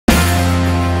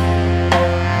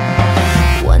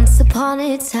upon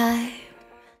a time.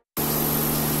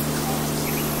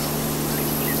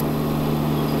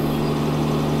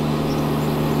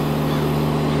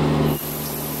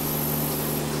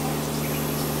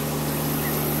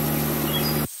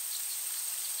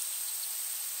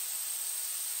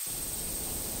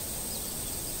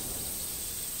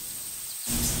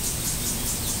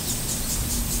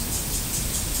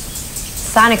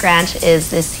 Sonic Ranch is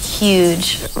this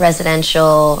huge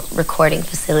residential recording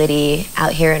facility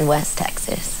out here in West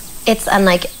Texas. It's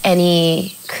unlike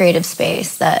any creative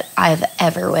space that I've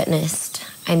ever witnessed.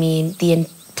 I mean, the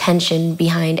intention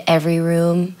behind every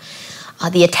room,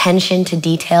 the attention to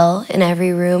detail in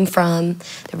every room, from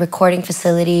the recording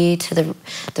facility to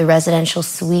the residential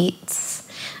suites,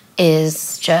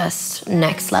 is just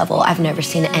next level. I've never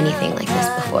seen anything like this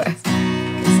before.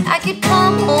 I could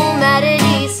come home at a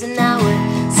decent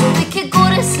hour, so we could go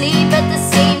to sleep at the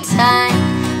same time.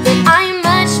 But I'm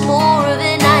much more of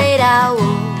a night owl,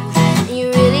 and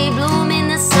you really bloom in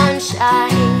the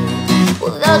sunshine.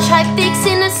 Well, they'll try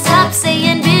fixing us up,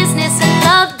 saying business and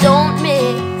love don't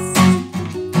mix.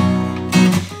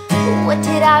 But what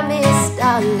did I miss,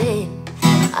 darling?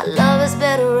 Our love is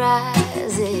better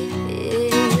as it is.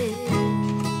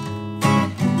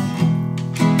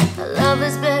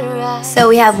 So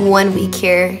we have 1 week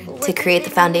here to create the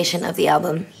foundation of the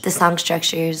album, the song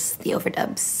structures, the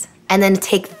overdubs, and then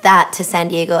take that to San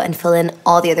Diego and fill in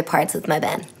all the other parts with my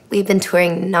band. We've been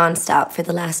touring nonstop for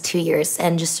the last 2 years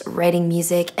and just writing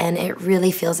music, and it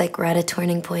really feels like we're at a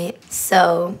turning point.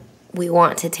 So we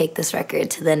want to take this record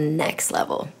to the next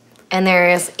level. And there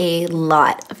is a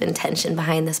lot of intention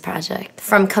behind this project.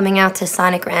 From coming out to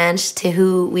Sonic Ranch to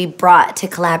who we brought to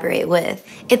collaborate with.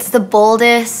 It's the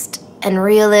boldest and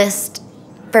realist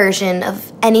version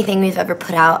of anything we've ever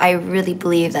put out. I really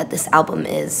believe that this album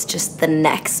is just the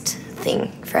next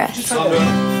thing for us.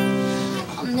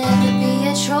 I'll never be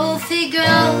a trophy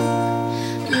girl,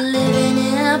 living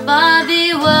in a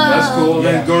Barbie world. That's cool.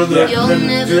 Then go to the. You'll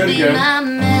never be my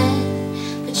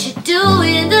man, but you're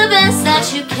doing the best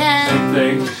that you can.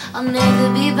 Same thing. I'll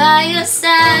never be by your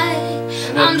side.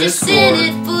 I'm just in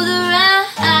it for the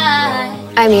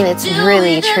ride. I mean, it's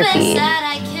really trippy,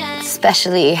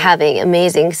 especially having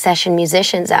amazing session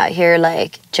musicians out here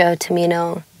like Joe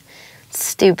Tamino,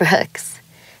 Stu Brooks,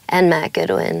 and Matt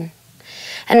Goodwin.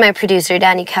 And my producer,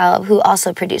 Danny Caleb, who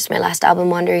also produced my last album,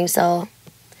 Wandering Soul.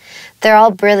 They're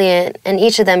all brilliant, and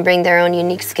each of them bring their own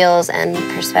unique skills and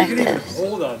perspectives.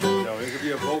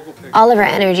 All of our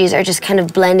energies are just kind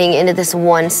of blending into this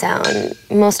one sound.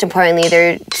 Most importantly,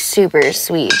 they're super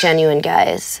sweet, genuine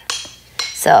guys.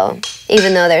 So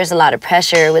even though there's a lot of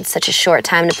pressure with such a short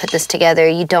time to put this together,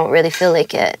 you don't really feel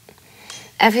like it.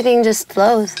 Everything just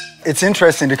flows. It's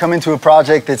interesting to come into a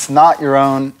project that's not your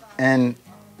own and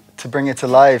to bring it to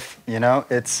life, you know?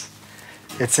 It's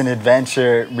an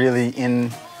adventure really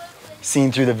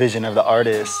seen through the vision of the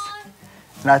artist.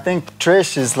 And I think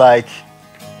Trish is like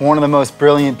one of the most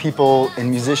brilliant people and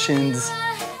musicians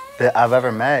that I've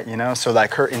ever met, you know? So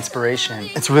like her inspiration,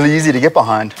 it's really easy to get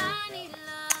behind.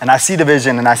 And I see the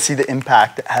vision and I see the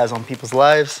impact it has on people's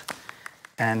lives.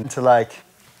 And to like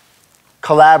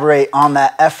collaborate on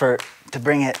that effort to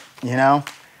bring it, you know,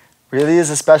 really is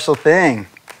a special thing.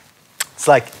 It's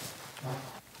like,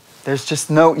 there's just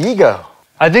no ego.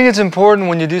 I think it's important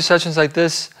when you do sessions like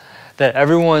this that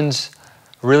everyone's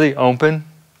really open,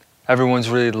 everyone's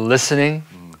really listening,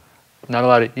 not a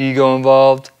lot of ego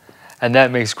involved, and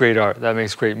that makes great art. That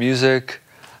makes great music,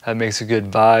 that makes a good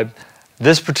vibe.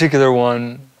 This particular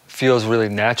one feels really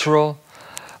natural,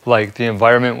 like the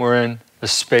environment we're in, the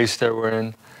space that we're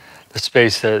in, the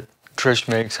space that Trish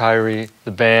makes, Hirie,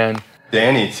 the band.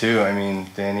 Danny too, I mean,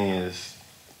 Danny is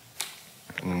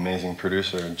an amazing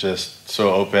producer, just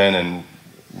so open and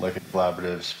like a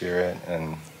collaborative spirit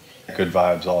and good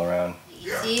vibes all around.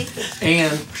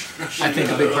 And I think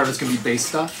a big part of it's going to be bass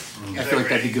stuff. I feel like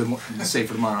that'd be good to say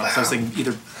for tomorrow. So I was thinking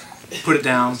either put it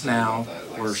down now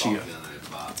or she go.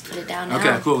 Put it down now.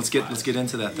 Okay, cool. Let's get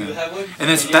into that then. And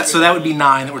then so that would be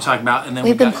 9 that we're talking about, and then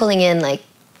we've been pulling in like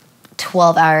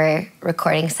 12-hour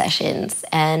recording sessions,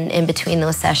 and in between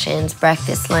those sessions,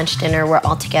 breakfast, lunch, dinner, we're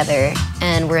all together,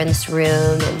 and we're in this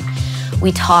room, and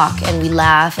we talk and we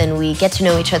laugh and we get to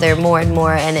know each other more and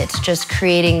more, and it's just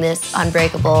creating this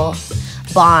unbreakable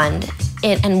bond.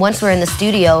 And once we're in the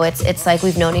studio, it's like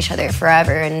we've known each other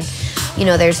forever, and you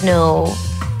know, there's no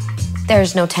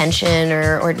tension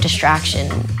or distraction,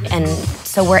 and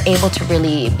so we're able to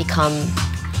really become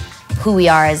who we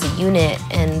are as a unit,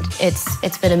 and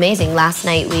it's been amazing. Last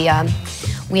night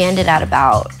we ended at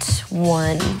about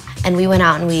 1, and we went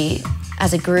out and we,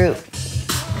 as a group,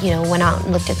 you know, went out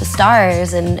and looked at the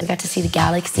stars and got to see the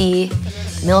galaxy,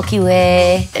 the Milky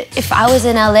Way. If I was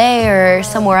in LA or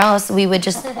somewhere else, we would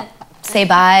just say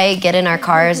bye, get in our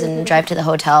cars and drive to the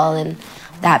hotel, and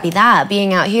that'd be that.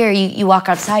 Being out here, you walk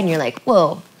outside and you're like,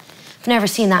 whoa, I've never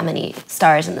seen that many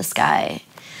stars in the sky.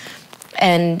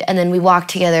 And then we walk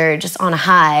together just on a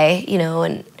high, you know,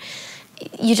 and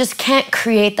you just can't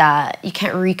create that. You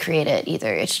can't recreate it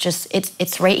either. It's just,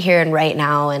 it's right here and right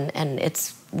now, and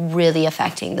it's really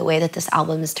affecting the way that this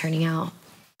album is turning out.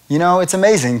 You know, it's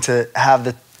amazing to have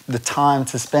the time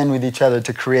to spend with each other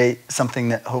to create something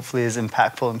that hopefully is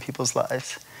impactful in people's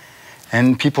lives.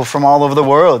 And people from all over the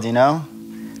world, you know?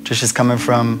 Trisha's coming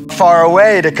from far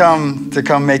away to come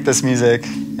make this music,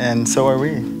 and so are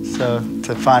we. So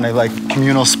to find a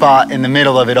communal spot in the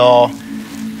middle of it all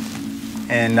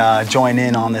and join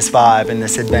in on this vibe and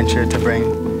this adventure to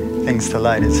bring things to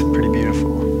light is pretty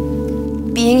beautiful.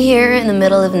 Being here in the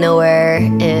middle of nowhere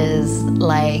is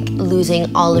like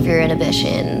losing all of your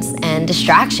inhibitions and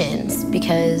distractions,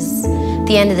 because at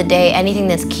the end of the day, anything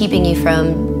that's keeping you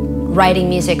from writing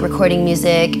music, recording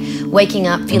music, waking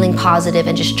up feeling positive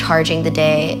and just charging the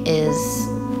day is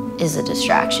a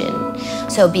distraction.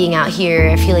 So being out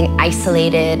here, feeling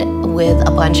isolated with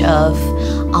a bunch of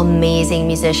amazing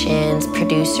musicians,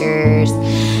 producers,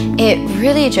 it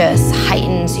really just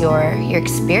heightens your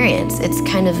experience. It's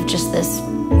kind of just this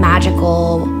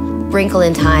magical wrinkle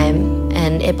in time,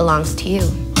 and it belongs to you. I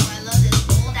love this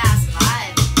old ass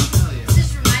vibe. It's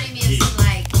just reminding me of some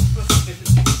like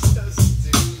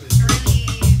early,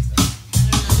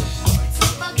 I don't know. It's so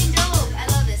fucking dope. I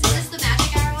love this. Is this the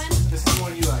Magic Hour one? This is the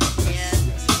one you like. Yeah.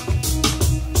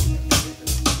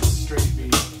 Straight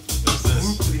beat.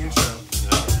 Move to the intro.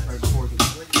 Right before the.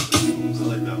 I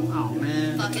like that one. Oh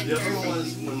man. Fucking The other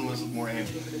perfect. one was more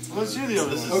ambient. Let's do the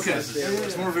other one. Okay.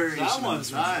 It's more variation. That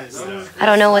one's nice. I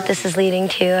don't know what this is leading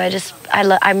to.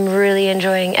 I'm really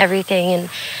enjoying everything, and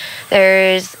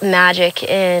there's magic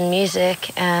in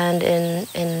music and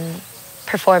in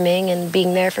performing and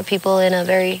being there for people in a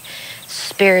very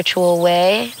spiritual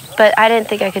way. But I didn't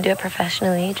think I could do it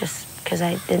professionally, just because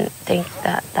I didn't think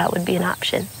that would be an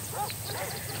option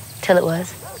till it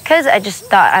was. Because I just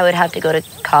thought I would have to go to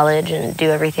college and do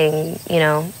everything, you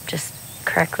know, just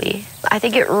correctly. I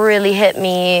think it really hit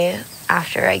me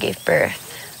after I gave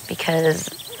birth, because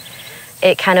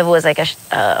it kind of was like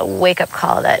a wake-up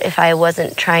call that if I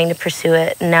wasn't trying to pursue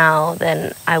it now,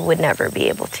 then I would never be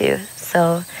able to.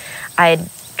 So I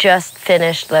just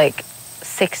finished like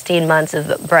 16 months of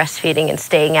breastfeeding and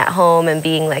staying at home and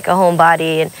being like a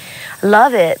homebody, and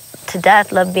love it to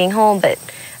death, love being home, but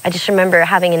I just remember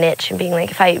having an itch and being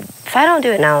like, if I don't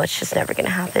do it now, it's just never gonna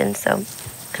happen. So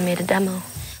I made a demo.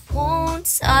 Won't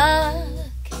talk,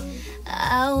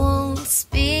 I won't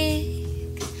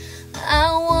speak,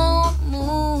 I won't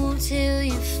move till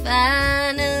you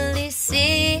finally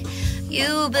see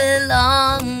you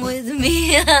belong with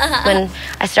me. When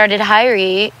I started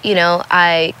Hirie, you know,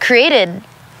 I created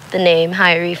the name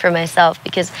Hirie for myself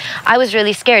because I was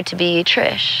really scared to be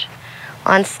Trish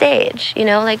on stage. You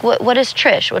know, like what is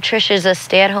Trish? Well, Trish is a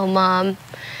stay-at-home mom,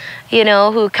 you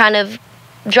know, who kind of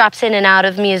drops in and out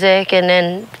of music and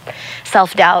then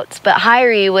self-doubts. But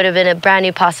Hirie would have been a brand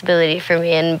new possibility for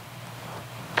me, and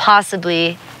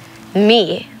possibly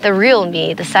me, the real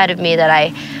me, the side of me that I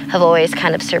have always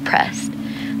kind of suppressed.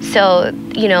 So,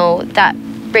 you know, that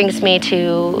brings me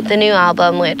to the new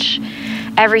album, which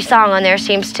every song on there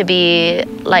seems to be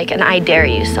like an I dare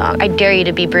you song. I dare you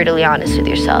to be brutally honest with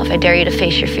yourself. I dare you to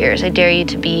face your fears. I dare you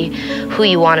to be who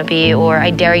you want to be, or I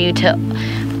dare you to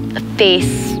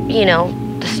face, you know,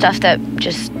 the stuff that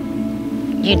just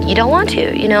you don't want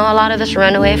to. You know, a lot of us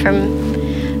run away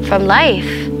from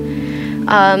life.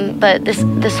 But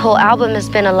this whole album has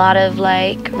been a lot of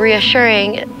like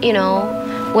reassuring, you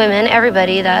know, women,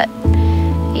 everybody, that,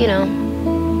 you know,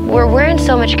 we're in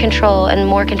so much control, and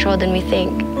more control than we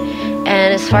think.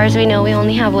 And as far as we know, we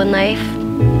only have one life,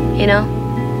 you know,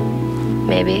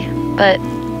 maybe. But,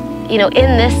 you know,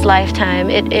 in this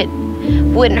lifetime, it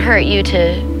wouldn't hurt you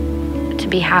to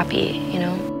be happy.